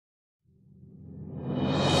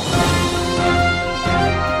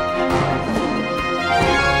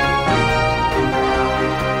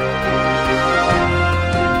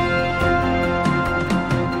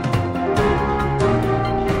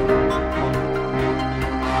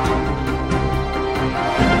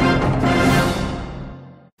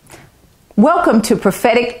Welcome to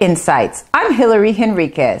Prophetic Insights. I'm Hilary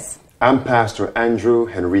Henriquez. I'm Pastor Andrew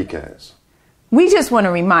Henriquez. We just want to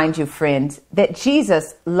remind you, friends, that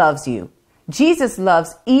Jesus loves you. Jesus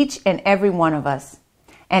loves each and every one of us.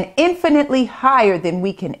 And infinitely higher than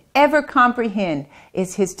we can ever comprehend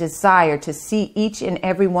is his desire to see each and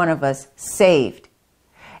every one of us saved.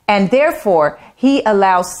 And therefore, he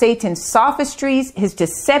allows Satan's sophistries, his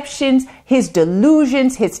deceptions, his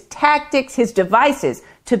delusions, his tactics, his devices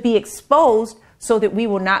to be exposed so that we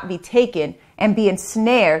will not be taken and be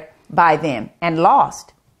ensnared by them and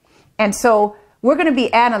lost. And so we're going to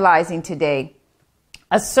be analyzing today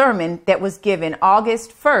a sermon that was given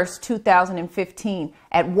August 1st, 2015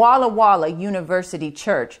 at Walla Walla University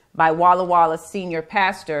Church by Walla Walla senior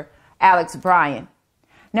pastor Alex Bryan.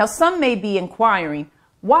 Now, some may be inquiring,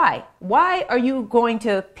 why? Why are you going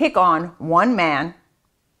to pick on one man,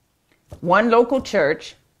 one local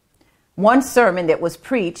church, one sermon that was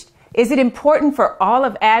preached? Is it important for all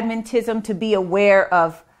of Adventism to be aware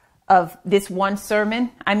of this one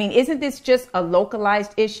sermon? I mean, isn't this just a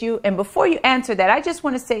localized issue? And before you answer that, I just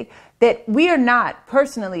want to say that we are not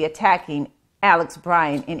personally attacking Alex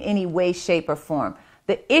Bryan in any way, shape, or form.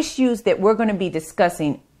 The issues that we're going to be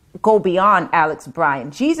discussing go beyond Alex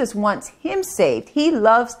Bryan. Jesus wants him saved. He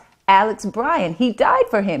loves Alex Bryan. He died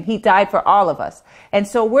for him. He died for all of us. And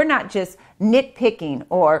so we're not just nitpicking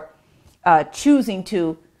or choosing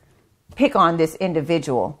to pick on this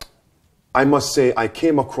individual. I must say I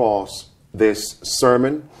came across this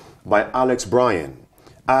sermon by Alex Bryan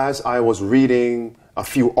as I was reading a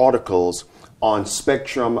few articles on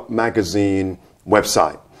Spectrum magazine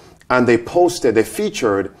website. And they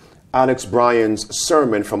featured Alex Bryan's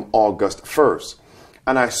sermon from August 1st.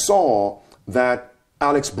 And I saw that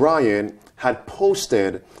Alex Bryan had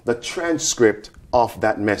posted the transcript of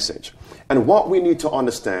that message. And what we need to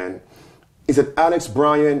understand is that Alex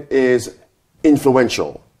Bryan is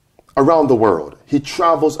influential around the world. He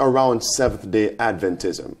travels around Seventh-day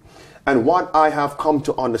Adventism. And what I have come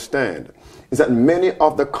to understand is that many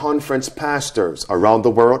of the conference pastors around the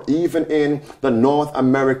world, even in the North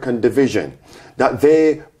American division, that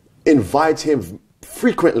they invite him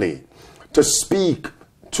frequently to speak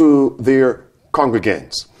to their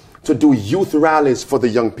congregants, to do youth rallies for the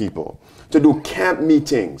young people, to do camp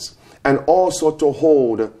meetings, and also to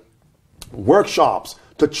hold workshops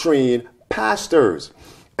to train pastors.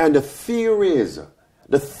 And the theories,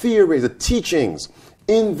 the teachings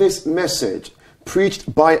in this message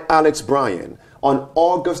preached by Alex Bryan on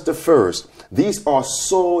August the 1st, these are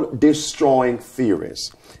soul-destroying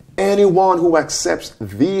theories. Anyone who accepts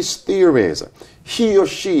these theories, he or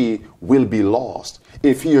she will be lost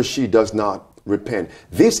if he or she does not repent.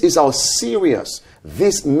 This is how serious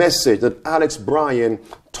this message that Alex Bryan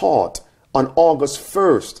taught on August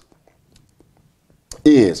 1st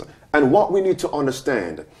is. And what we need to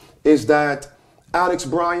understand is that Alex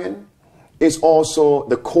Bryan is also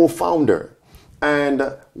the co-founder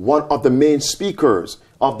and one of the main speakers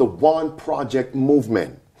of the One Project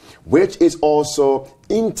movement, which is also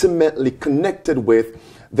intimately connected with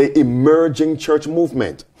the emerging church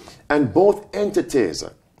movement. And both entities,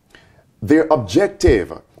 their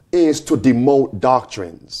objective is to demote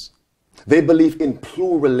doctrines. They believe in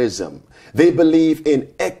pluralism. They believe in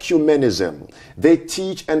ecumenism. They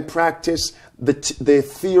teach and practice the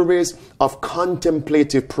theories of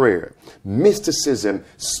contemplative prayer, mysticism,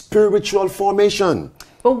 spiritual formation.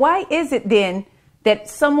 But why is it then that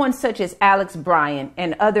someone such as Alex Bryan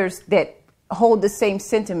and others that hold the same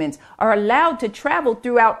sentiments are allowed to travel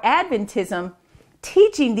throughout Adventism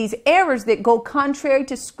teaching these errors that go contrary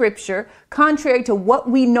to Scripture, contrary to what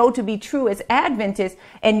we know to be true as Adventists,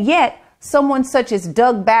 and yet someone such as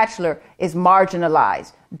Doug Batchelor is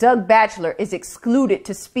marginalized? Doug Batchelor is excluded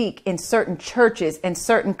to speak in certain churches and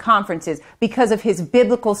certain conferences because of his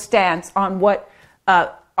biblical stance on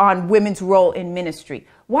on women's role in ministry.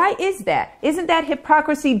 Why is that? Isn't that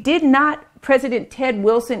hypocrisy? Did not President Ted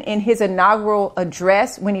Wilson in his inaugural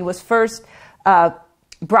address when he was first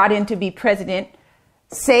brought in to be president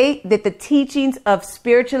say that the teachings of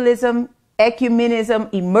spiritualism,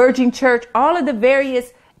 ecumenism, emerging church, all of the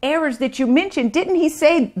various errors that you mentioned, didn't he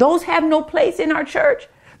say those have no place in our church?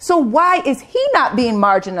 So why is he not being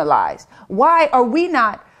marginalized? Why are we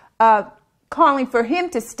not calling for him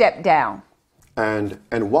to step down? And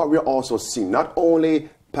what we're also seeing, not only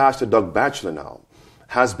Pastor Doug Batchelor now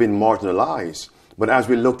has been marginalized, but as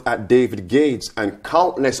we looked at David Gates and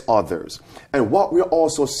countless others, and what we're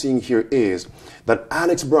also seeing here is that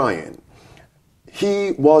Alex Bryan,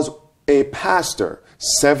 he was a pastor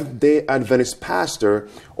Seventh-day Adventist pastor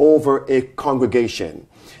over a congregation.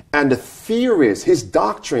 And the theories, his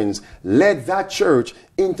doctrines, led that church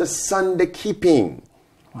into Sunday keeping.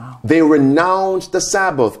 Wow. They renounced the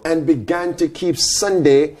Sabbath and began to keep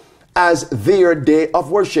Sunday as their day of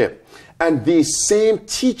worship. And these same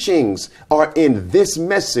teachings are in this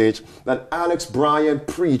message that Alex Bryan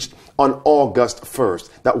preached on August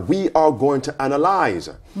 1st that we are going to analyze.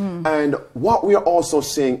 And what we are also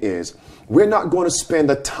saying is we're not going to spend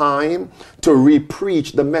the time to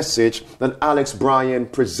re-preach the message that Alex Bryan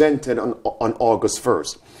presented on August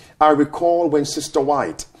 1st. I recall when Sister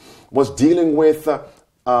White was dealing with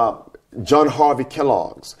John Harvey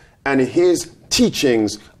Kellogg's and his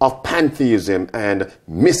teachings of pantheism and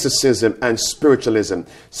mysticism and spiritualism.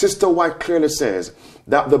 Sister White clearly says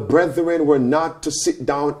that the brethren were not to sit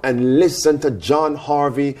down and listen to John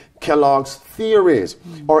Harvey Kellogg's theories,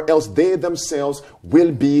 or else they themselves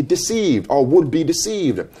will be deceived or would be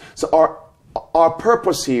deceived. So our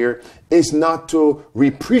purpose here is not to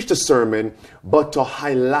re-preach the sermon, but to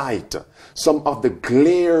highlight some of the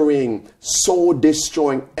glaring,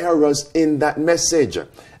 soul-destroying errors in that message.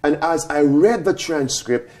 And as I read the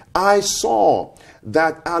transcript, I saw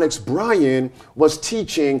that Alex Bryan was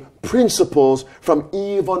teaching principles from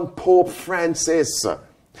even Pope Francis,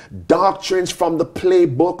 doctrines from the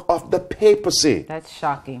playbook of the papacy. That's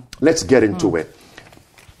shocking. Let's get into it.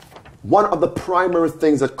 One of the primary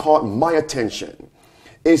things that caught my attention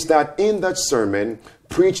is that in that sermon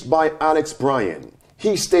preached by Alex Bryan,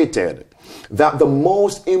 he stated that the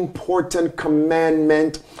most important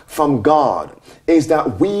commandment from God is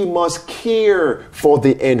that we must care for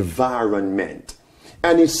the environment.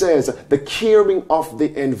 And he says the caring of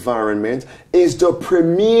the environment is the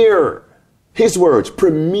premier, his words,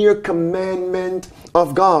 premier commandment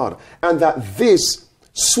of God. And that this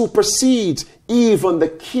supersedes even the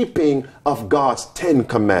keeping of God's 10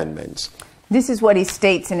 commandments. This is what he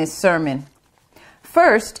states in his sermon.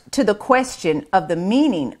 First, to the question of the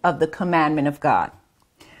meaning of the commandment of God.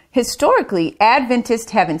 Historically,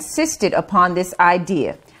 Adventists have insisted upon this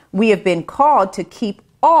idea. We have been called to keep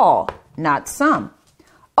all, not some.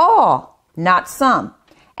 All, not some.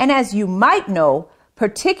 And as you might know,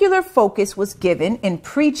 particular focus was given in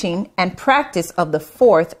preaching and practice of the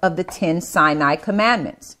fourth of the 10 Sinai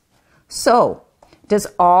commandments. So, does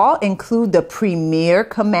all include the premier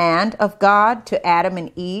command of God to Adam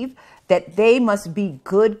and Eve that they must be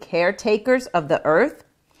good caretakers of the earth?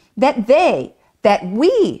 That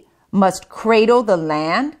we must cradle the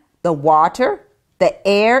land, the water, the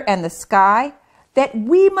air, and the sky? That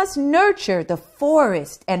we must nurture the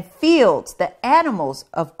forest and fields, the animals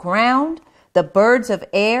of ground, the birds of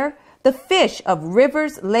air, the fish of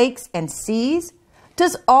rivers, lakes, and seas?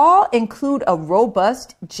 Does all include a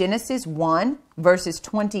robust Genesis 1, verses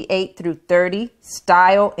 28 through 30,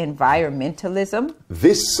 style environmentalism?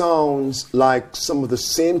 This sounds like some of the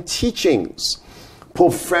same teachings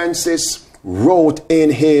Pope Francis wrote in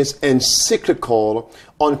his encyclical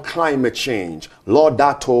on climate change,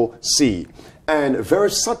 Laudato Si. And very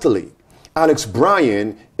subtly, Alex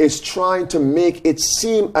Bryan is trying to make it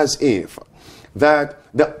seem as if that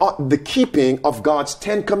the keeping of God's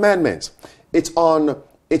 10 commandments, it's on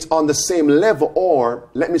the same level, or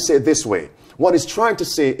let me say it this way. What he's trying to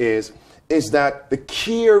say is that the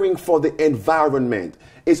caring for the environment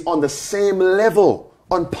is on the same level,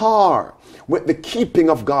 on par with the keeping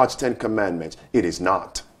of God's 10 commandments. It is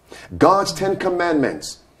not. God's 10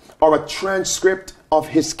 commandments are a transcript of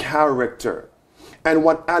his character. And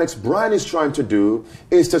what Alex Bryan is trying to do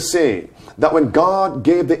is to say that when God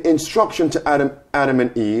gave the instruction to Adam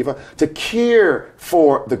and Eve to care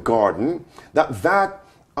for the garden, that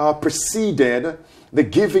preceded the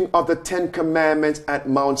giving of the 10 commandments at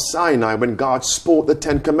Mount Sinai when God spoke the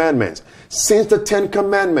 10 commandments. Since the 10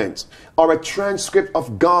 commandments are a transcript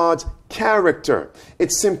of God's character,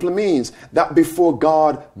 it simply means that before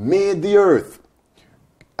God made the earth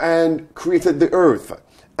and created the earth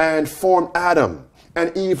and formed Adam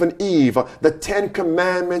and even Eve, the 10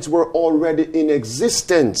 commandments were already in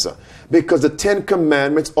existence, because the 10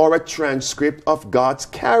 commandments are a transcript of God's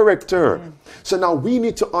character. So now we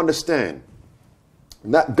need to understand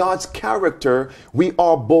that God's character we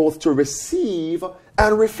are both to receive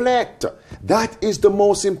and reflect. That is the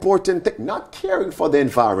most important thing. Not caring for the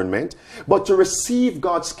environment, but to receive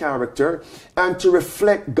God's character and to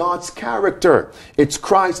reflect God's character. It's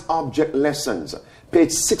Christ Object Lessons,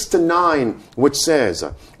 page 69, which says,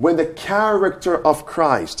 when the character of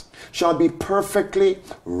Christ shall be perfectly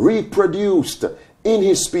reproduced in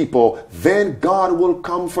his people, then God will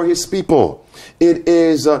come for his people. It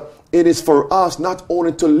is it is for us not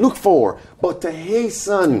only to look for, but to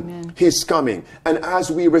hasten his coming. And as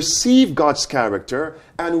we receive God's character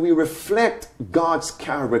and we reflect God's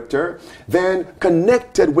character, then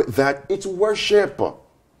connected with that, it's worship.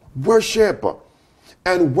 Worship.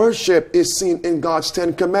 And worship is seen in God's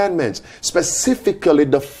 10 commandments, specifically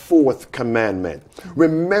the 4th commandment.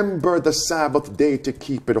 Remember the Sabbath day to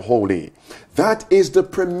keep it holy. That is the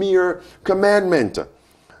premier commandment.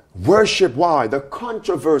 Worship, why? The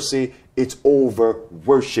controversy, it's over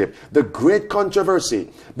worship. The great controversy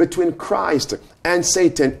between Christ and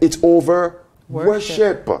Satan, it's over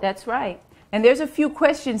worship. That's right. And there's a few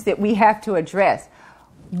questions that we have to address.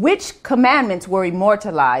 Which commandments were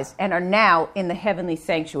immortalized and are now in the heavenly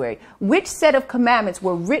sanctuary? Which set of commandments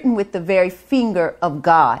were written with the very finger of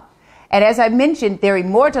God? And as I mentioned, they're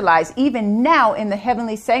immortalized even now in the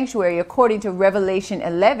heavenly sanctuary, according to Revelation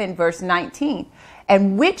 11, verse 19.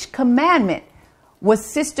 And which commandment was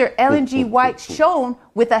Sister Ellen G. White shown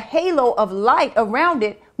with a halo of light around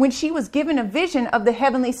it when she was given a vision of the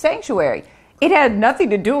heavenly sanctuary? It had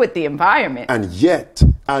nothing to do with the environment. And yet,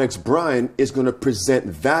 Alex Bryan is going to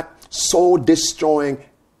present that soul-destroying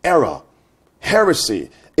error,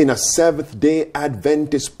 heresy, in a Seventh-day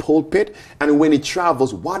Adventist pulpit. And when he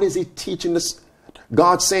travels, what is he teaching this?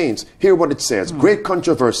 God's saints, hear what it says. Great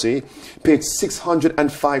controversy, page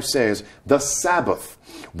 605 says, the Sabbath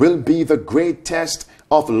will be the great test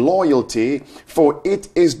of loyalty, for it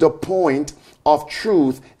is the point of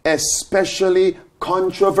truth, especially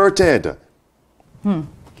controverted.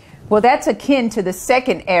 Well, that's akin to the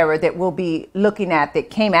second error that we'll be looking at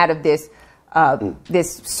that came out of this,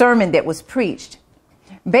 this sermon that was preached.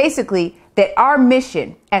 Basically, that our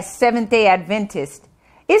mission as Seventh-day Adventists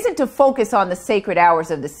isn't to focus on the sacred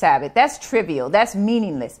hours of the Sabbath. That's trivial. That's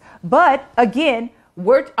meaningless. But again,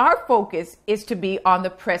 our focus is to be on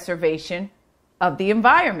the preservation of the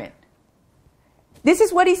environment. This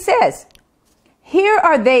is what he says. Here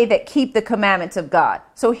are they that keep the commandments of God.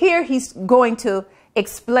 So here he's going to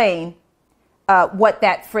explain what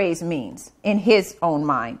that phrase means in his own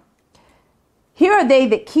mind. Here are they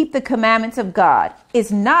that keep the commandments of God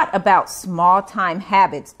is not about small-time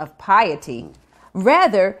habits of piety.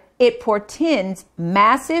 Rather, it portends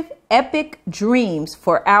massive, epic dreams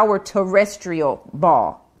for our terrestrial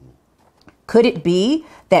ball. Could it be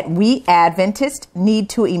that we Adventists need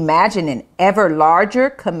to imagine an ever larger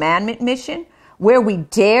commandment mission where we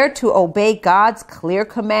dare to obey God's clear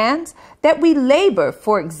commands, that we labor,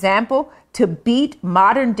 for example, to beat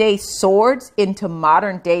modern-day swords into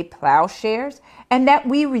modern-day plowshares, and that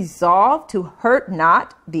we resolve to hurt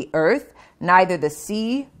not the earth, neither the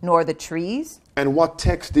sea nor the trees? And what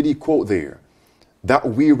text did he quote there? That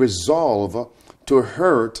we resolve to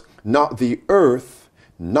hurt not the earth,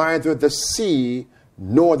 neither the sea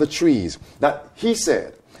nor the trees. That he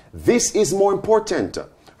said, this is more important.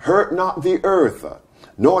 Hurt not the earth,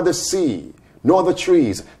 nor the sea, nor the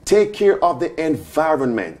trees. Take care of the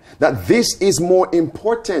environment. That this is more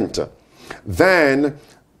important than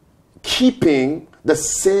keeping the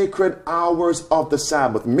sacred hours of the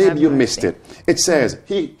Sabbath. Maybe you missed it. It says,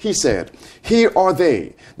 he said, here are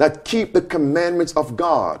they that keep the commandments of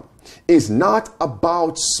God. Is not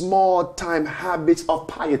about small time habits of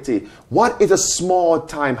piety. What is a small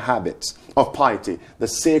time habits of piety? The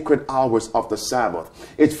sacred hours of the Sabbath.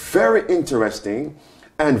 It's very interesting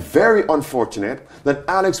and very unfortunate that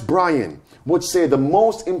Alex Bryan would say the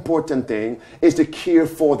most important thing is to care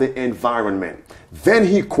for the environment. Then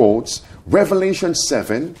he quotes Revelation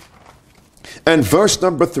 7 and verse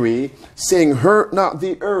number 3, saying, hurt not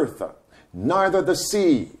the earth, neither the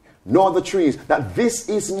sea, nor the trees. That this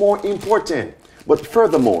is more important. But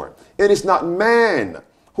furthermore, it is not man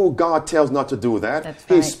who God tells not to do that. That's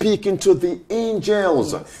right. He's speaking to the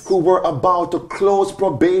angels who were about to close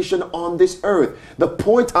probation on this earth. The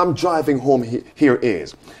point I'm driving home here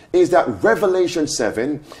is that Revelation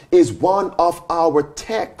 7 is one of our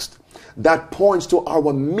texts that points to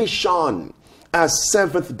our mission as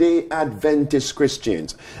Seventh-day Adventist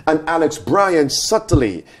Christians. And Alex Bryan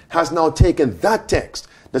subtly has now taken that text,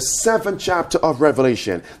 the 7th chapter of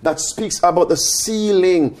Revelation, that speaks about the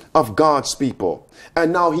sealing of God's people.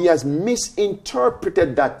 And now he has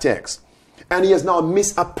misinterpreted that text. And he has now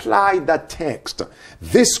misapplied that text.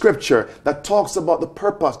 This scripture that talks about the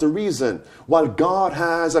purpose, the reason why God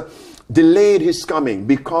has delayed his coming,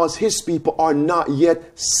 because his people are not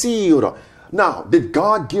yet sealed. Now, did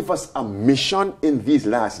God give us a mission in these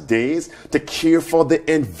last days to care for the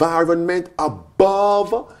environment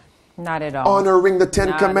above Not at all. honoring the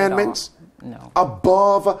 10 commandments? No.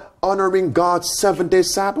 Above honoring God's 7-day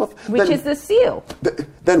Sabbath? Which is the seal.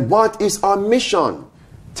 Then what is our mission?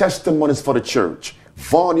 Testimonies for the church.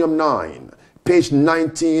 volume 9, page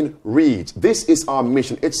 19 reads, this is our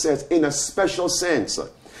mission. It says, in a special sense,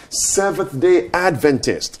 Seventh-day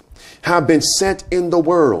Adventists have been set in the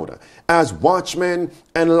world as watchmen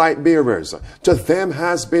and light bearers. To them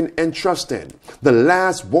has been entrusted the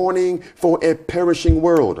last warning for a perishing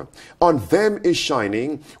world. On them is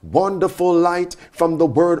shining wonderful light from the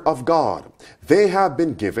word of God. They have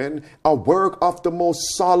been given a work of the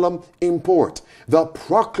most solemn import, the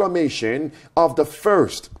proclamation of the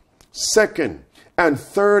first, second, and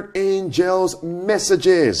third angels'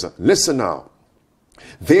 messages. Listen now.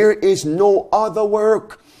 There is no other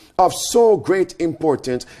work of so great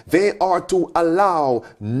importance. They are to allow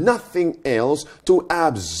nothing else to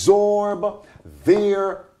absorb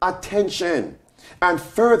their attention. And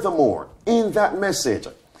furthermore, in that message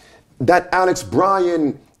that Alex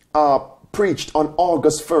Bryan preached on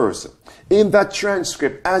August 1st, in that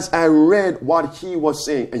transcript, as I read what he was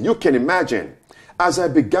saying, and you can imagine, as I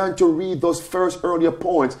began to read those first earlier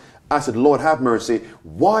points, I said, Lord have mercy,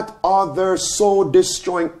 what other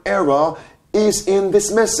soul-destroying error is in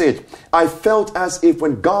this message? I felt as if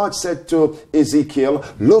when God said to Ezekiel,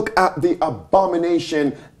 look at the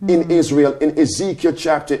abomination in Israel in Ezekiel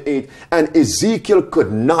chapter 8, and Ezekiel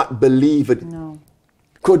could not believe it. No.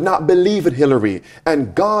 Could not believe it, Hillary.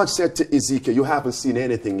 And God said to Ezekiel, you haven't seen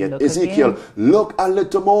anything yet. Look Ezekiel, again. Look a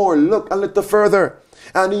little more, look a little further.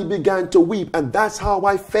 And he began to weep. And that's how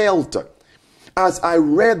I felt as I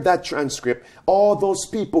read that transcript. All those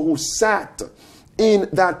people who sat in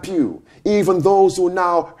that pew, even those who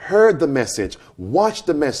now heard the message, watched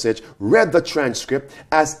the message, read the transcript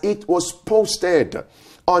as it was posted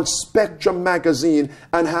on Spectrum magazine,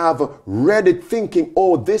 and have read it thinking,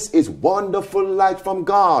 oh, this is wonderful light from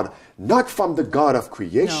God, not from the God of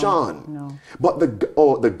creation, no. But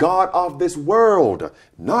the God of this world,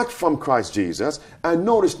 not from Christ Jesus. And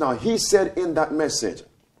notice now, he said in that message,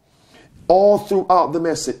 all throughout the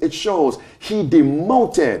message, it shows he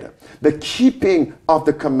demoted the keeping of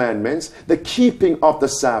the commandments, the keeping of the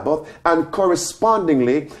Sabbath, and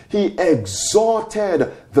correspondingly, he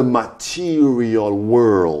exalted the material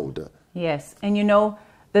world. Yes, and you know,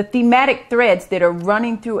 the thematic threads that are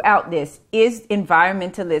running throughout this is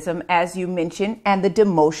environmentalism, as you mentioned, and the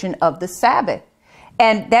demotion of the Sabbath.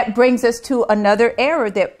 And that brings us to another error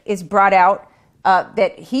that is brought out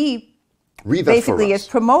that he basically is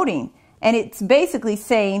promoting. And it's basically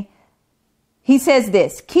saying, he says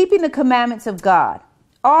this, keeping the commandments of God,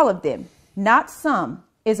 all of them, not some,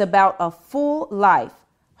 is about a full life,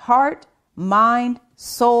 heart, mind,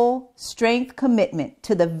 soul, strength, commitment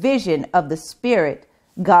to the vision of the Spirit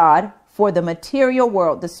God for the material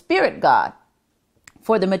world, the Spirit God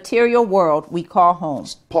for the material world we call home.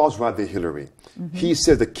 Pause right there, Hillary. He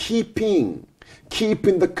said the keeping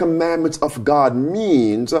the commandments of God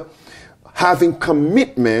means having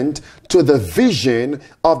commitment to the vision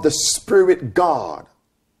of the Spirit God.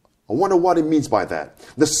 I wonder what it means by that.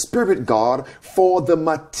 The Spirit God for the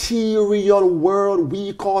material world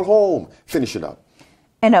we call home. Finish it up.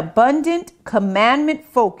 An abundant,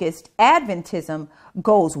 commandment-focused Adventism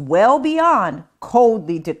goes well beyond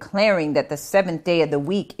coldly declaring that the seventh day of the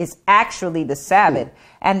week is actually the Sabbath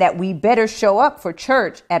and that we better show up for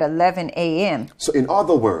church at 11 a.m. So in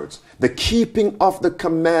other words, the keeping of the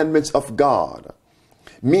commandments of God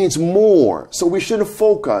means more. So we shouldn't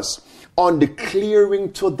focus on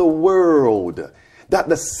declaring to the world that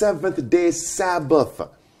the seventh day Sabbath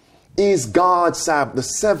is God's Sabbath. The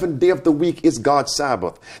seventh day of the week is God's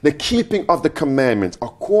Sabbath. The keeping of the commandments,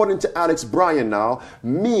 according to Alex Bryan now,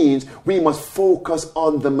 means we must focus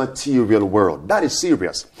on the material world. That is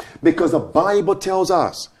serious, because the Bible tells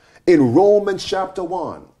us in Romans chapter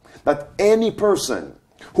 1 that any person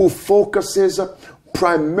who focuses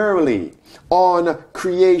primarily on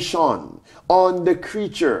creation, on the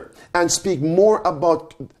creature, and speak more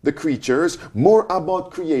about the creatures, more about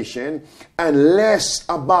creation, and less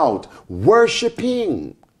about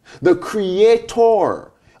worshiping the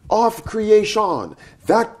creator of creation,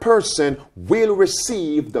 that person will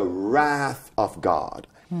receive the wrath of God.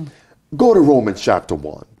 Go to Romans chapter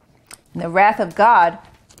 1. The wrath of God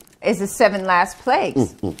is the 7 last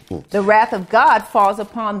plagues. The wrath of God falls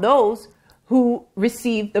upon those who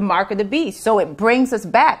received the mark of the beast. So it brings us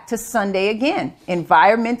back to Sunday again,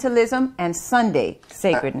 environmentalism and Sunday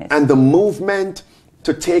sacredness. And the movement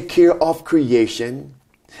to take care of creation,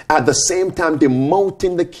 at the same time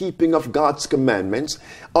demoting the keeping of God's commandments,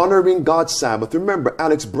 honoring God's Sabbath. Remember,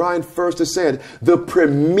 Alex Bryan first said the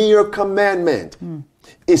premier commandment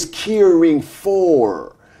is caring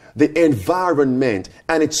for the environment,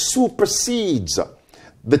 and it supersedes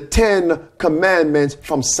the 10 commandments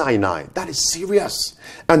from Sinai. That is serious.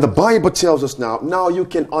 And the Bible tells us now you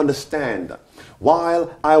can understand.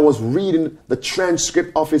 While I was reading the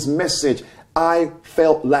transcript of his message, I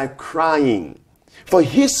felt like crying for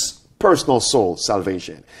his personal soul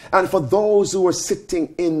salvation and for those who were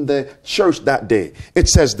sitting in the church that day. It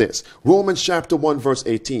says this, Romans chapter 1 verse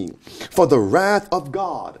 18, for the wrath of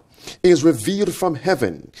God is revealed from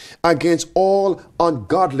heaven against all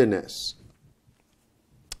ungodliness.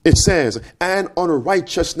 It says, and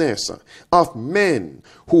unrighteousness of men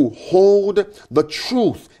who hold the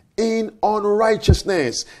truth in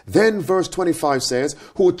unrighteousness. Then verse 25 says,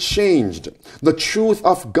 who changed the truth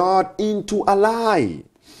of God into a lie.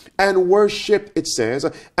 And worshipped, it says,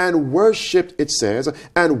 and worshipped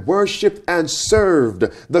and served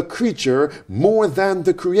the creature more than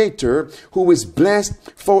the creator, who is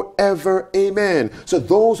blessed forever. Amen. So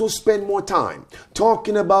those who spend more time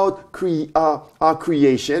talking about our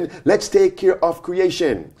creation, let's take care of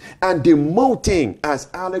creation, and demoting, as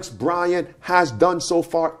Alex Bryan has done so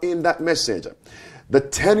far in that message, the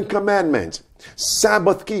 10 commandments,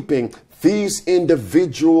 Sabbath keeping. These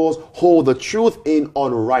individuals hold the truth in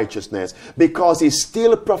unrighteousness because he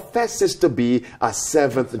still professes to be a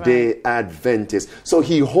Seventh-day Adventist. So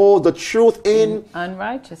he holds the truth in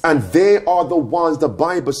unrighteousness. And they are the ones, the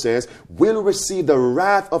Bible says, will receive the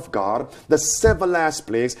wrath of God, the 7 last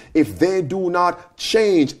plagues, if they do not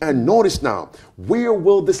change. And notice now, where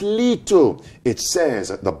will this lead to? It says,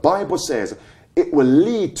 the Bible says, it will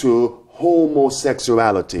lead to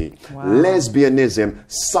homosexuality, lesbianism,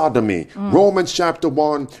 sodomy. Romans chapter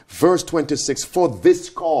 1 verse 26, for this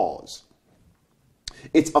cause,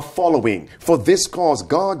 it's a following. For this cause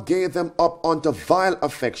God gave them up unto vile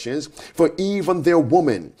affections, for even their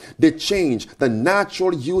women did change the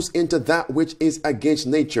natural use into that which is against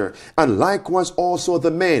nature. And likewise also the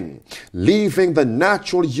men, leaving the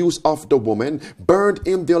natural use of the woman, burned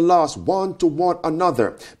in their lust one to one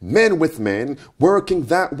another, men with men, working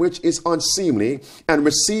that which is unseemly, and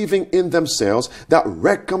receiving in themselves that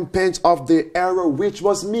recompense of the error which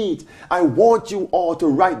was meet. I want you all to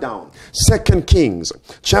write down 2 Kings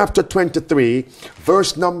chapter 23,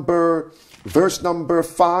 verse number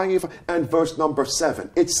 5 and verse number 7.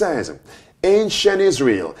 It says, ancient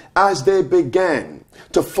Israel, as they began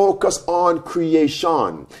to focus on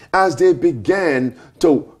creation, as they began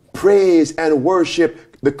to praise and worship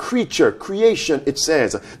the creation, it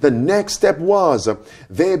says, the next step was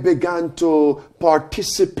they began to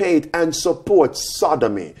participate and support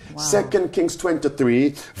sodomy. 2 Kings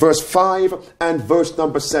 23, verse 5 and verse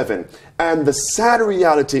number 7. And the sad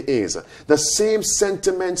reality is the same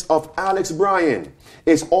sentiments of Alex Bryan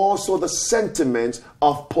is also the sentiments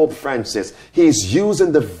of Pope Francis. He's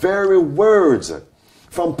using the very words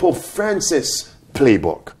from Pope Francis'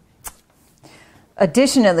 playbook.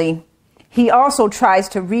 Additionally, he also tries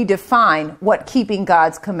to redefine what keeping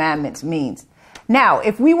God's commandments means. Now,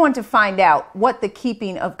 if we want to find out what the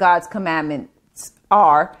keeping of God's commandments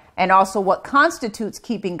are, and also what constitutes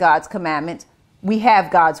keeping God's commandments, we have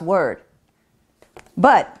God's word.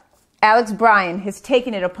 But Alex Bryan has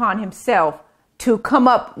taken it upon himself to come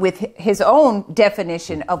up with his own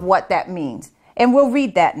definition of what that means. And we'll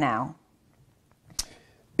read that now.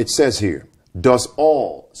 It says here, does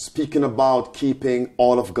all, speaking about keeping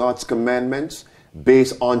all of God's commandments,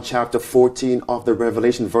 based on chapter 14 of the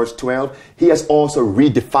Revelation, verse 12, he has also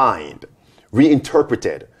redefined,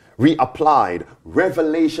 reinterpreted, reapplied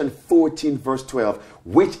Revelation 14, verse 12,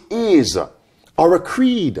 which is our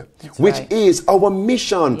creed, which is our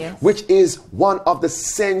mission, which is one of the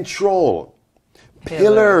central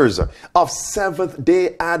pillars of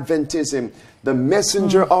Seventh-day Adventism. The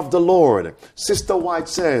messenger of the Lord, Sister White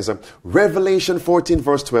says, Revelation 14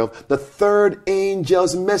 verse 12, the third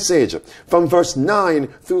angel's message, from verse 9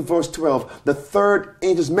 through verse 12, the third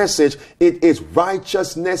angel's message, it is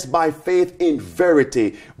righteousness by faith in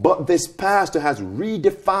verity. But this pastor has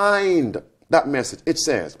redefined that message. It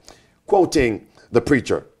says, quoting the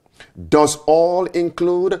preacher, does all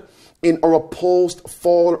include in our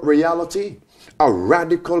post-fall reality a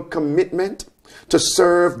radical commitment to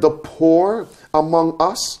serve the poor among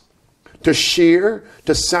us, to share,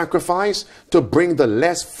 to sacrifice, to bring the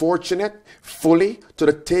less fortunate fully to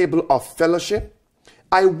the table of fellowship?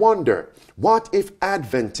 I wonder, what if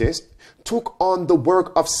Adventists took on the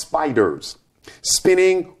work of spiders,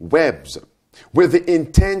 spinning webs, with the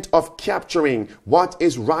intent of capturing what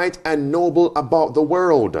is right and noble about the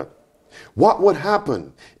world? What would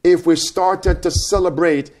happen if we started to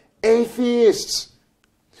celebrate atheists?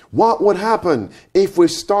 What would happen if we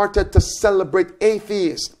started to celebrate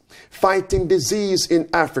atheists fighting disease in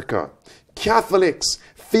Africa, Catholics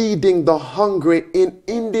feeding the hungry in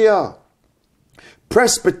India.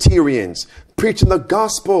 Presbyterians preaching the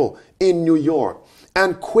gospel in New York,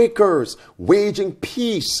 and Quakers waging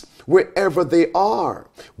peace wherever they are.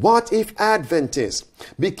 What if Adventists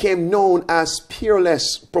became known as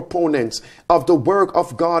peerless proponents of the work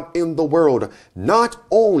of God in the world, not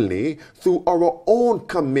only through our own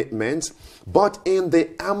commitments, but in the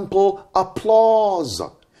ample applause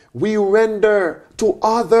we render to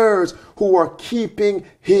others who are keeping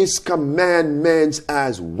his commandments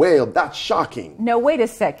as well? That's shocking. Now, wait a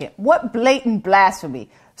second. What blatant blasphemy.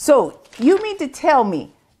 So you mean to tell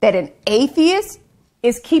me that an atheist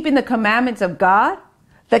is keeping the commandments of God?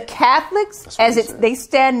 The Catholics, they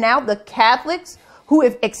stand now, the Catholics who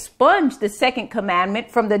have expunged the second commandment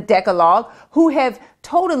from the Decalogue, who have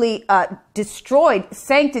totally destroyed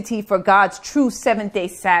sanctity for God's true seventh-day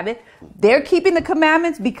Sabbath, they're keeping the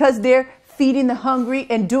commandments because they're feeding the hungry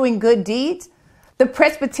and doing good deeds. The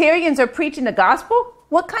Presbyterians are preaching the gospel.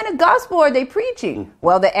 What kind of gospel are they preaching?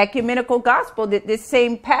 Well, the ecumenical gospel that this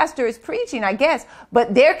same pastor is preaching, I guess.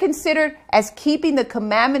 But they're considered as keeping the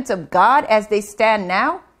commandments of God as they stand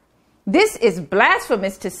now. This is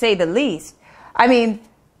blasphemous, to say the least. I mean,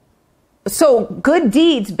 so good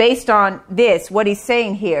deeds based on this, what he's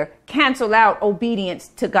saying here, cancel out obedience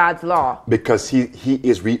to God's law. Because he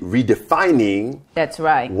is redefining. That's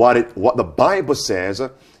right. What the Bible says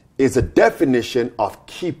is a definition of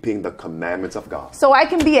keeping the commandments of God. So I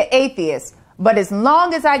can be an atheist, but as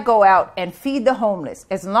long as I go out and feed the homeless,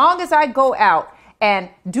 as long as I go out and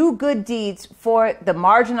do good deeds for the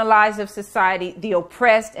marginalized of society, the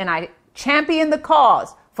oppressed, and I champion the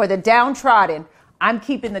cause for the downtrodden, I'm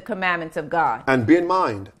keeping the commandments of God. And bear in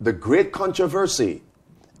mind, the great controversy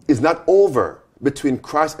is not over between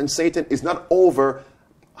Christ and Satan. It's not over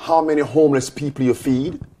how many homeless people you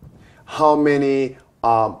feed, how many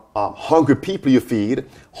hungry people you feed,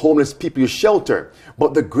 homeless people you shelter.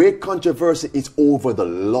 But the great controversy is over the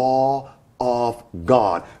law of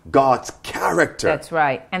God, God's character. That's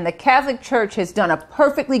right. And the Catholic Church has done a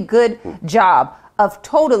perfectly good job of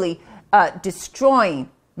totally destroying,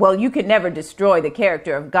 well, you could never destroy the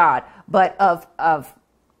character of God, but of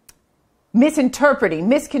misinterpreting,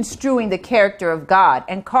 misconstruing the character of God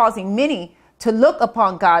and causing many to look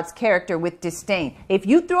upon God's character with disdain. If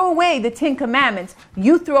you throw away the 10 Commandments,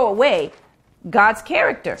 you throw away God's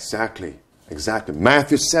character. Exactly.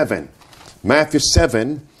 Matthew 7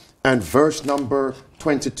 and verse number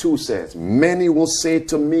 22 says, many will say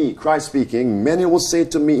to me, Christ speaking, many will say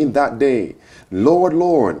to me in that day, Lord,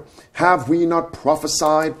 Lord, have we not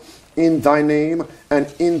prophesied in thy name,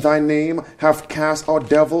 and in thy name have cast out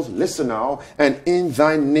devils? Listen now. And in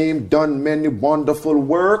thy name done many wonderful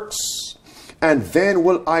works? And then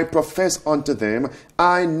will I profess unto them,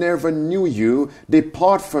 I never knew you.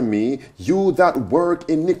 Depart from me, you that work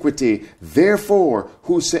iniquity. Therefore,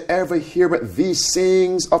 whosoever heareth these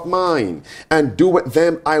sayings of mine, and doeth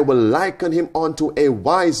them, I will liken him unto a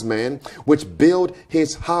wise man, which built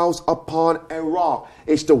his house upon a rock.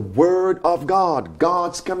 It's the word of God,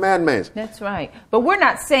 God's commandments. That's right. But we're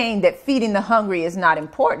not saying that feeding the hungry is not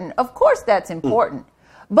important. Of course that's important.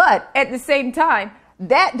 But at the same time,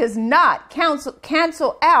 that does not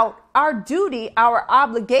cancel out our duty, our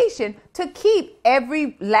obligation to keep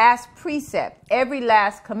every last precept, every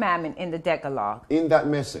last commandment in the Decalogue. In that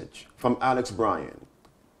message from Alex Bryan,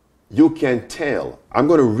 you can tell. I'm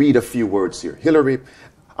going to read a few words here. Hillary,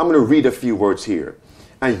 I'm going to read a few words here.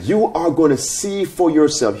 And you are going to see for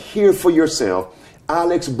yourself, hear for yourself,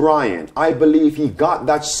 Alex Bryan. I believe he got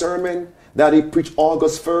that sermon that he preached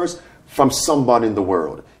August 1st from somebody in the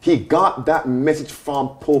world. He got that message from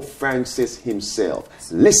Pope Francis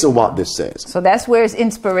himself. Listen what this says. So that's where his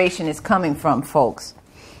inspiration is coming from, folks.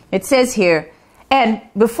 It says here, and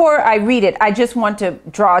before I read it, I just want to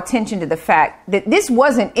draw attention to the fact that this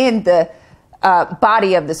wasn't in the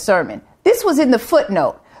body of the sermon. This was in the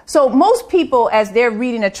footnote. So most people, as they're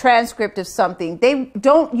reading a transcript of something, they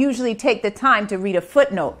don't usually take the time to read a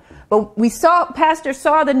footnote. But Pastor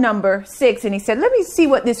saw the number 6 and he said, let me see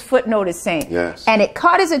what this footnote is saying. Yes. And it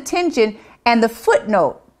caught his attention, and the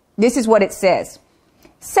footnote, this is what it says.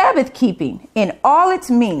 Sabbath keeping in all its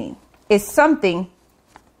meaning is something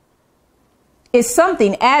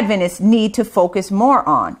Adventists need to focus more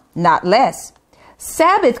on, not less.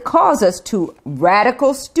 Sabbath calls us to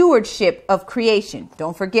radical stewardship of creation.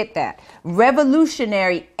 Don't forget that.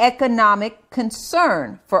 Revolutionary economic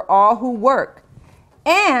concern for all who work,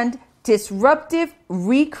 and disruptive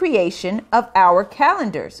recreation of our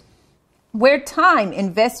calendars, where time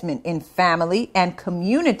investment in family and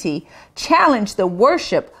community challenge the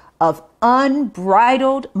worship of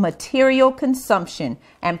unbridled material consumption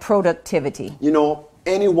and productivity. You know,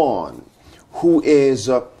 anyone who is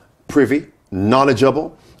privy,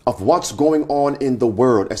 knowledgeable of what's going on in the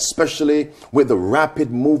world, especially with the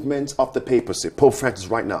rapid movements of the papacy, Pope Francis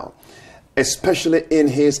right now, especially in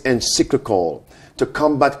his encyclical to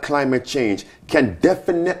combat climate change, can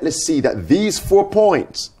definitely see that these 4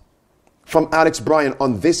 points from Alex Bryan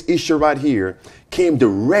on this issue right here came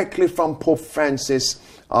directly from Pope Francis'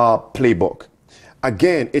 playbook.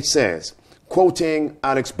 Again, it says, quoting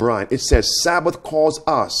Alex Bryan, it says, Sabbath calls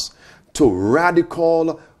us to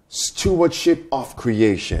radical stewardship of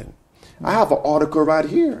creation. I have an article right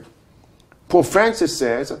here. Pope Francis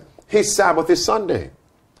says his Sabbath is Sunday.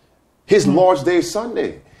 His Lord's Day is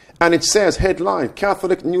Sunday. And it says, headline,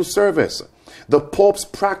 Catholic News Service, the Pope's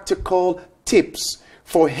practical tips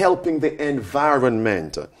for helping the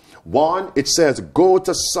environment. 1, it says, go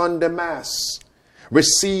to Sunday Mass,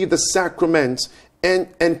 receive the sacraments, and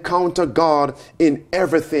encounter God in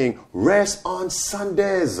everything. Rest on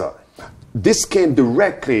Sundays. This came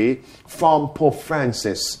directly from Pope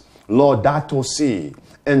Francis, Laudato Si,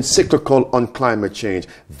 encyclical on climate change.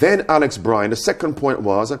 Then Alex Bryan, the second point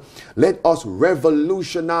was, let us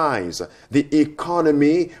revolutionize the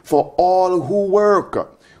economy for all who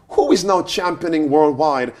work. Who is now championing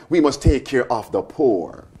worldwide? We must take care of the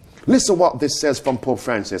poor. Listen what this says from Pope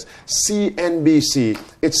Francis. CNBC,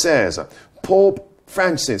 it says, Pope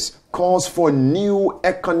Francis calls for new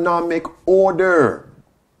economic order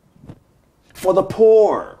for the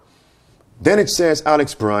poor. Then it says,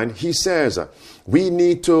 Alex Bryan, he says, we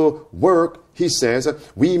need to work. He says,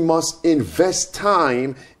 we must invest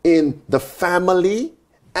time in the family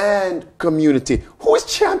and community. Who is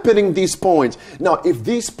championing these points? Now, if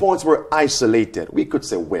these points were isolated, we could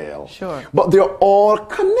say, well, sure. But they're all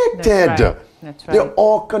connected. That's right. That's right. They're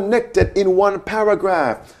all connected in one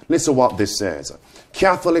paragraph. Listen what this says.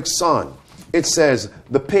 Catholic Sun. It says,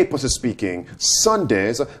 the papacy speaking,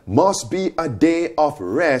 Sundays must be a day of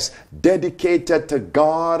rest dedicated to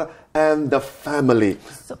God and the family.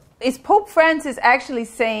 So is Pope Francis actually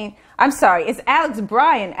saying, I'm sorry, is Alex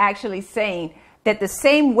Bryan actually saying that the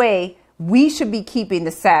same way we should be keeping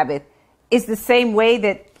the Sabbath is the same way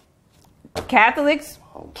that Catholics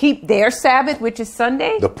keep their Sabbath, which is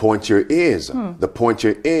Sunday? The point here is,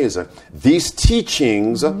 these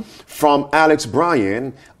teachings from Alex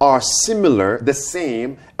Bryan are similar, the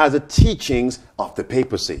same as the teachings of the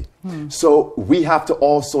papacy. So we have to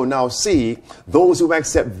also now see those who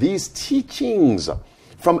accept these teachings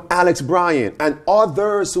from Alex Bryan and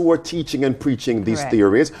others who are teaching and preaching these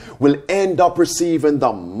theories will end up receiving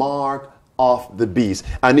the mark of the beast.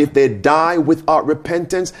 And if they die without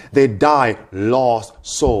repentance, they die lost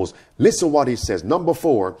souls. Listen what he says. Number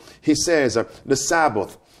 4, he says, the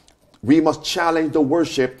Sabbath, we must challenge the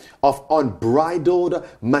worship of unbridled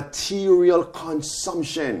material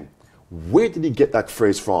consumption. Where did he get that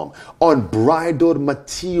phrase from? Unbridled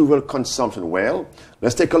material consumption. Well,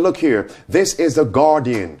 let's take a look here. This is The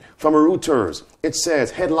Guardian from Reuters. It says,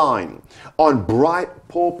 headline,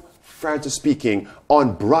 Pope Francis speaking,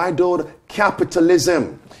 unbridled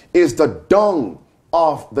capitalism is the dung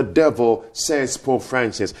of the devil, says Pope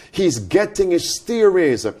Francis. He's getting his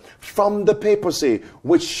theories from the papacy,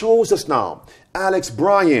 which shows us now Alex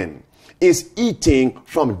Bryan is eating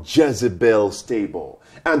from Jezebel's table.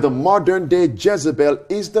 And the modern day Jezebel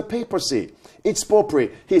is the papacy. It's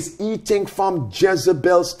potpourri. He's eating from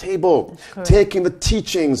Jezebel's table, taking the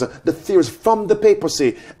teachings, the theories from the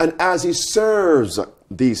papacy. And as he serves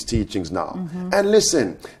these teachings now. And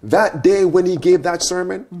listen, that day when he gave that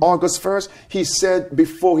sermon, August 1st, he said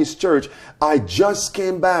before his church, I just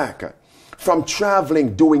came back from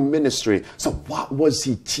traveling, doing ministry. So what was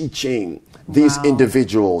he teaching these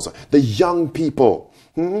individuals, the young people,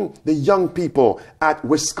 the young people at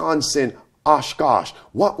Wisconsin, Oshkosh?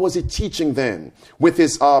 What was he teaching them with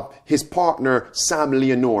his partner Sam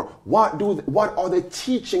Leonore? What are they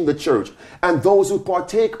teaching the church? And those who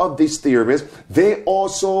partake of these theories, they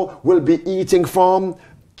also will be eating from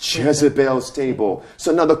Jezebel's table.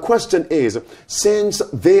 So now the question is, since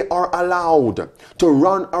they are allowed to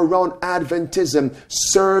run around Adventism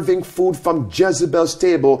serving food from Jezebel's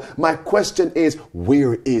table, my question is,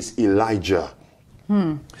 where is Elijah?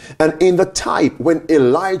 And in the type, when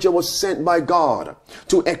Elijah was sent by God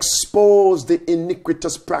to expose the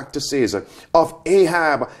iniquitous practices of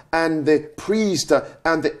Ahab and the priest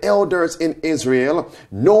and the elders in Israel,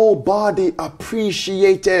 nobody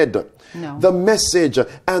appreciated the message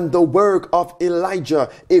and the work of Elijah.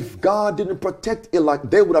 If God didn't protect Elijah,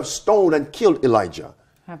 they would have stoned and killed Elijah.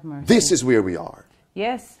 Have mercy. This is where we are.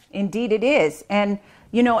 Yes, indeed it is. And,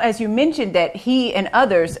 you know, as you mentioned that he and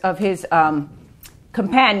others of his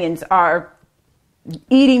companions are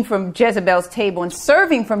eating from Jezebel's table and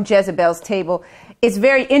serving from Jezebel's table is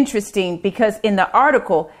very interesting, because in the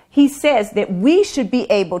article, he says that we should be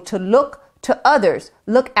able to look to others,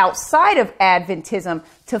 look outside of Adventism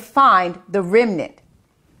to find the remnant.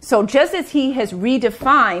 So just as he has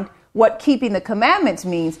redefined what keeping the commandments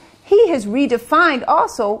means, he has redefined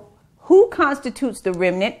also who constitutes the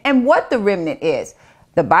remnant and what the remnant is.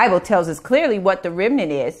 The Bible tells us clearly what the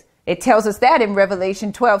remnant is. It tells us that in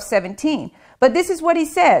Revelation 12:17. But this is what he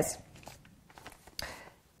says.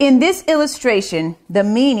 In this illustration, the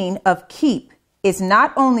meaning of keep is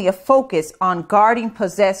not only a focus on guarding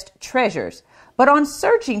possessed treasures, but on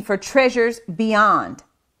searching for treasures beyond.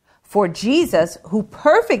 For Jesus, who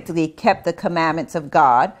perfectly kept the commandments of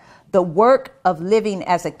God, the work of living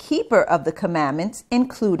as a keeper of the commandments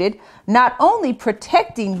included not only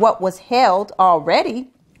protecting what was held already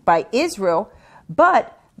by Israel,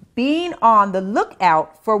 but being on the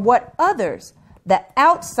lookout for what others, the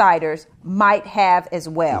outsiders, might have as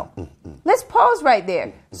well. Let's pause right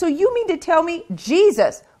there. So you mean to tell me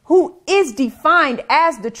Jesus, who is defined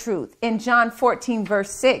as the truth in John 14,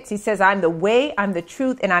 verse 6, he says, I'm the way, I'm the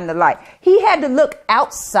truth, and I'm the light. He had to look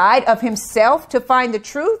outside of himself to find the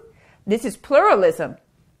truth. This is pluralism.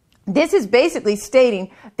 This is basically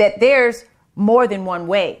stating that there's more than one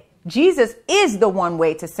way. Jesus is the one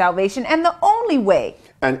way to salvation and the only way.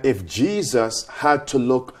 And if Jesus had to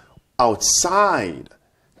look outside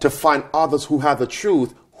to find others who had the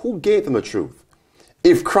truth, who gave them the truth?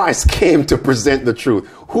 If Christ came to present the truth,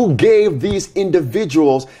 who gave these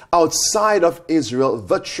individuals outside of Israel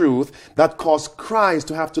the truth that caused Christ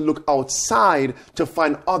to have to look outside to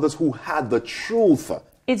find others who had the truth?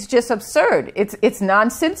 It's just absurd. It's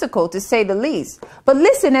nonsensical, to say the least. But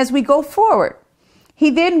listen, as we go forward, he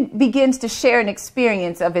then begins to share an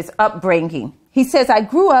experience of his upbringing. He says, I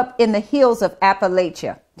grew up in the hills of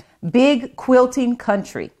Appalachia, big quilting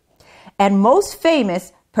country. And most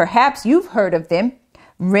famous, perhaps you've heard of them,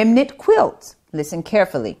 remnant quilts. Listen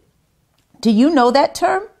carefully. Do you know that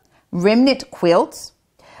term? Remnant quilts?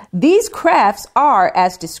 These crafts are,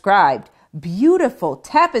 as described, beautiful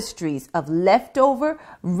tapestries of leftover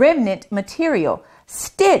remnant material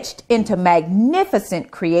stitched into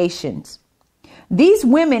magnificent creations. These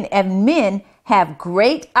women and men have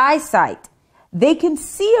great eyesight. They can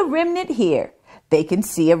see a remnant here. They can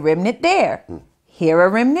see a remnant there. Here a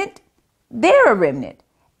remnant, there a remnant,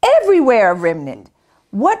 everywhere a remnant.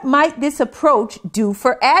 What might this approach do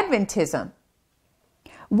for Adventism?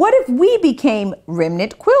 What if we became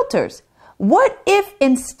remnant quilters? What if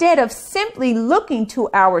instead of simply looking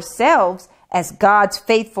to ourselves as God's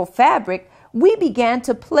faithful fabric, we began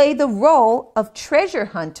to play the role of treasure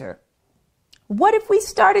hunter? What if we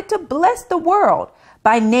started to bless the world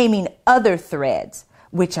by naming other threads,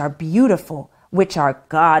 which are beautiful, which are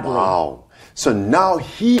godly? Wow. So now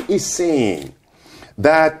he is saying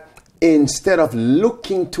that instead of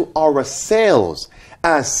looking to ourselves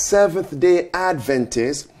as Seventh-day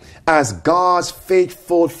Adventists, as God's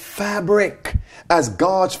faithful fabric, as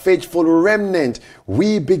God's faithful remnant,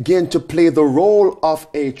 we begin to play the role of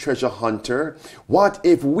a treasure hunter. What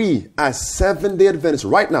if we, as Seventh-day Adventists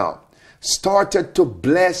right now, started to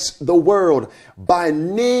bless the world by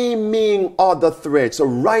naming other threads? So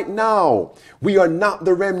right now, we are not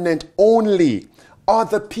the remnant only.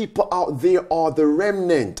 Other people out there are the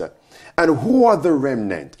remnant. And who are the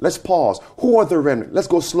remnant? Let's pause. Who are the remnant? Let's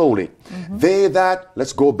go slowly. They that,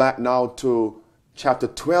 let's go back now to chapter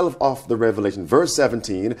 12 of the Revelation, verse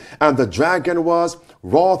 17. And the dragon was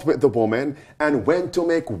wroth with the woman and went to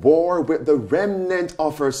make war with the remnant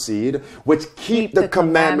of her seed, which keep the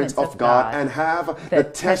commandments of God and have the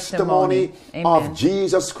testimony of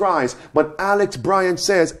Jesus Christ. But Alex Bryant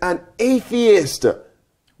says an atheist,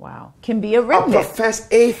 wow, can be a remnant. A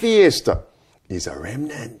professed atheist is a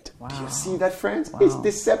remnant. Wow. Do you see that, friends? Wow. It's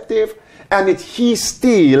deceptive. And he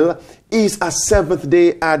still is a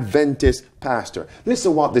Seventh-day Adventist pastor.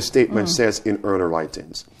 Listen what this statement says in earlier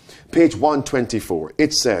writings. Page 124,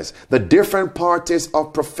 it says, the different parties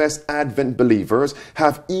of professed Advent believers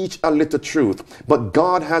have each a little truth, but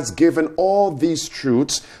God has given all these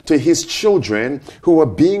truths to his children who are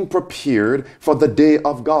being prepared for the day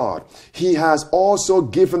of God. He has also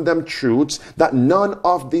given them truths that none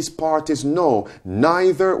of these parties know,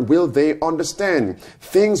 neither will they understand.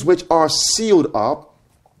 Things which are sealed up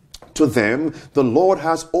to them, the Lord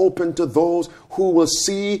has opened to those who will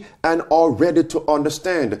see and are ready to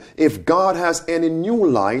understand. If God has any new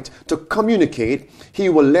light to communicate, he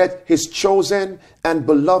will let his chosen and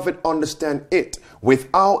beloved understand it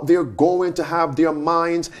without their going to have their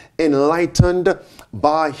minds enlightened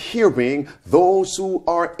by hearing those who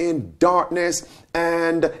are in darkness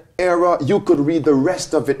and error. You could read the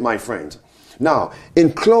rest of it, my friends. Now,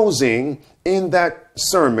 in closing, in that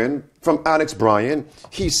sermon from Alex Bryan,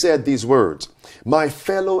 he said these words: "My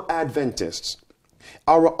fellow Adventists,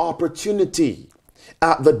 our opportunity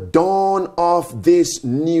at the dawn of this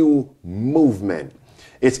new movement."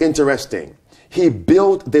 It's interesting. He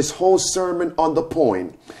built this whole sermon on the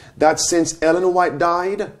point that since Ellen White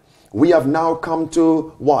died, we have now come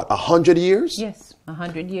to what, 100 years? Yes,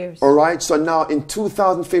 100 years. All right. So now in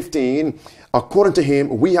 2015, according to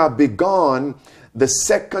him, we have begun the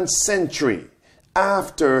 2nd century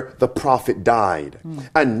after the prophet died.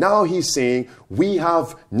 And now he's saying we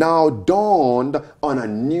have now dawned on a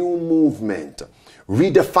new movement,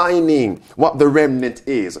 redefining what the remnant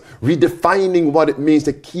is, redefining what it means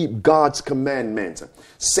to keep God's commandments,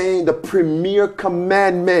 saying the premier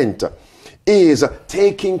commandment is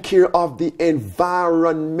taking care of the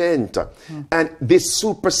environment. And this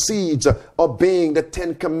supersedes obeying the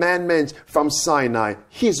 10 commandments from Sinai.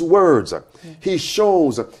 His words. He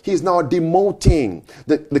shows he's now demoting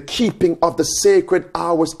the keeping of the sacred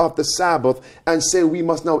hours of the Sabbath and say we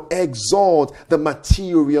must now exalt the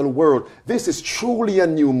material world. This is truly a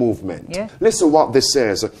new movement. Yeah. Listen what this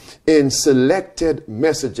says in Selected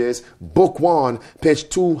Messages, Book 1, page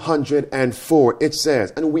 204. It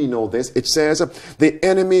says, and we know this, it says, the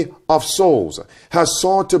enemy of souls has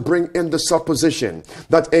sought to bring in the supposition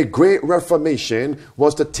that a great reformation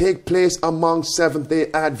was to take place among Seventh-day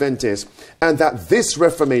Adventists, and that this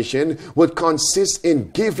reformation would consist in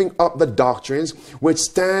giving up the doctrines which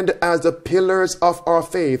stand as the pillars of our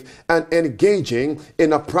faith and engaging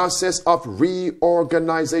in a process of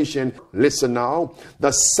reorganization. Listen now,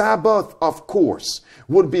 the Sabbath, of course,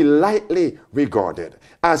 would be lightly regarded,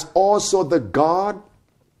 as also the God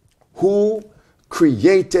who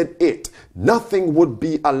created it. Nothing would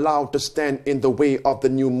be allowed to stand in the way of the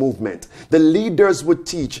new movement. The leaders would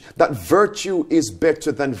teach that virtue is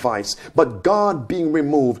better than vice, but God being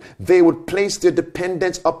removed, they would place their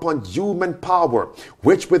dependence upon human power,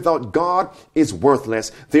 which without God is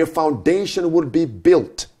worthless. Their foundation would be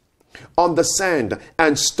built on the sand,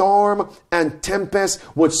 and storm and tempest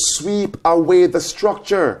would sweep away the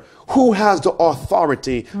structure. Who has the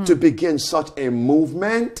authority to begin such a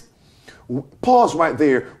movement? Pause right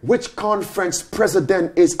there. Which conference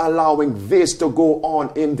president is allowing this to go on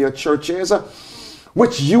in their churches?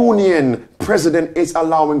 Which union president is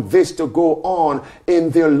allowing this to go on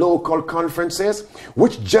in their local conferences?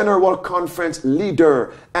 Which general conference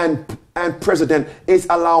leader and president is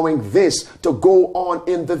allowing this to go on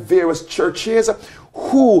in the various churches?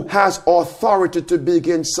 Who has authority to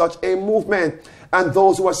begin such a movement? And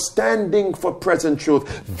those who are standing for present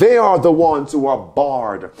truth, they are the ones who are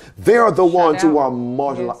barred. They are the ones who are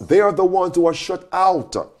marginalized. Yes. They are the ones who are shut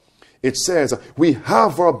out. It says, we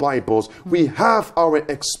have our Bibles, we have our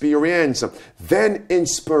experience. Then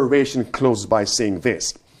inspiration closes by saying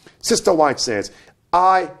this. Sister White says,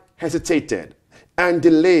 I hesitated and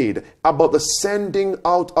delayed about the sending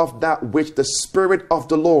out of that which the Spirit of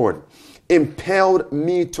the Lord impelled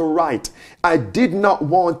me to write. I did not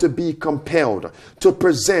want to be compelled to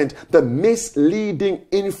present the misleading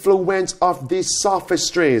influence of these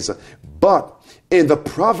sophistries, but in the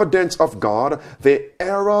providence of God, the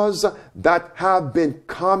errors that have been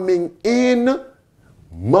coming in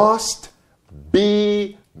must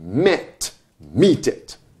be met. Meet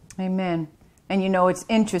it. Amen. And you know, it's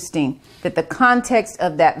interesting that the context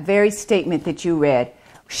of that very statement that you read,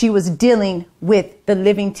 she was dealing with the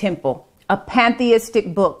living temple, a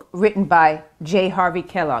pantheistic book written by John Harvey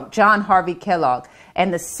Kellogg,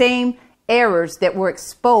 and the same errors that were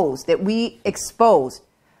exposed, that we exposed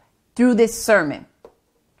through this sermon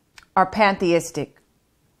are pantheistic.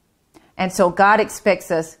 And so God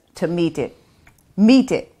expects us to meet it,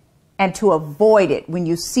 and to avoid it. When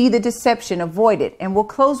you see the deception, avoid it. And we'll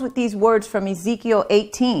close with these words from Ezekiel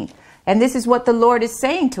 18. And this is what the Lord is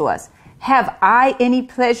saying to us. Have I any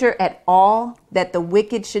pleasure at all that the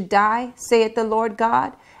wicked should die, saith the Lord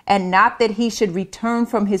God, and not that he should return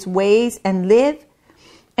from his ways and live?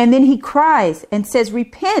 And then he cries and says,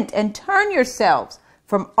 repent and turn yourselves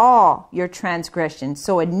from all your transgressions,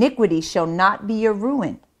 so iniquity shall not be your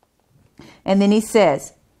ruin. And then he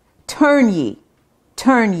says, turn ye,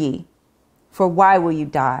 for why will you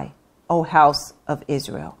die, O house of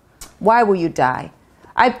Israel? Why will you die?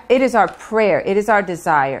 It is our prayer, it is our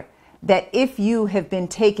desire that if you have been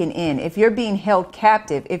taken in, if you're being held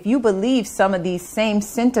captive, if you believe some of these same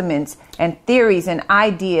sentiments and theories and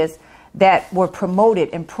ideas that were promoted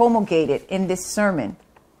and promulgated in this sermon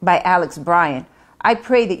by Alex Bryan, I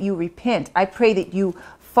pray that you repent. I pray that you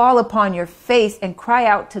fall upon your face and cry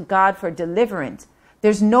out to God for deliverance.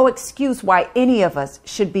 There's no excuse why any of us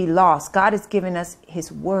should be lost. God has given us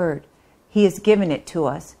his word. He has given it to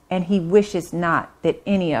us, and he wishes not that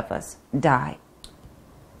any of us die.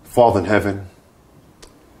 Father in heaven,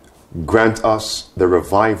 grant us the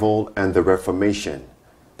revival and the reformation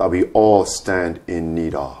that we all stand in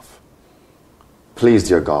need of. Please,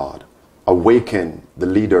 dear God, awaken the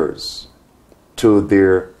leaders to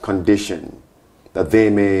their condition, that they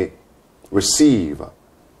may receive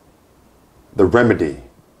the remedy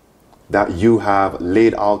that you have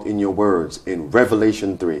laid out in your words in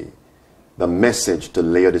Revelation 3, the message to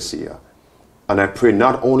Laodicea. And I pray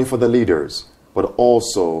not only for the leaders, but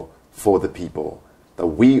also for the people, that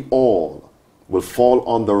we all will fall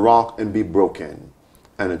on the rock and be broken,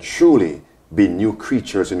 and truly be new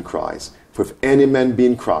creatures in Christ. For if any man be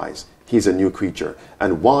in Christ, he is a new creature.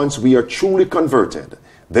 And once we are truly converted,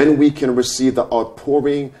 then we can receive the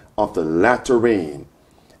outpouring of the latter rain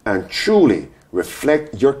and truly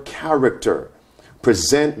reflect your character.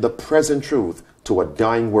 Present the present truth to a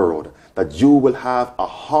dying world, that you will have a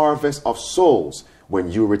harvest of souls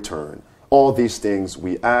when you return. All these things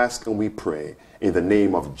we ask and we pray in the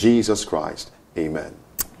name of Jesus Christ. Amen.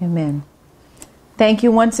 Amen. Thank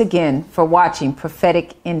you once again for watching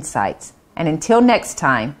Prophetic Insights. And until next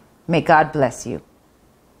time, may God bless you.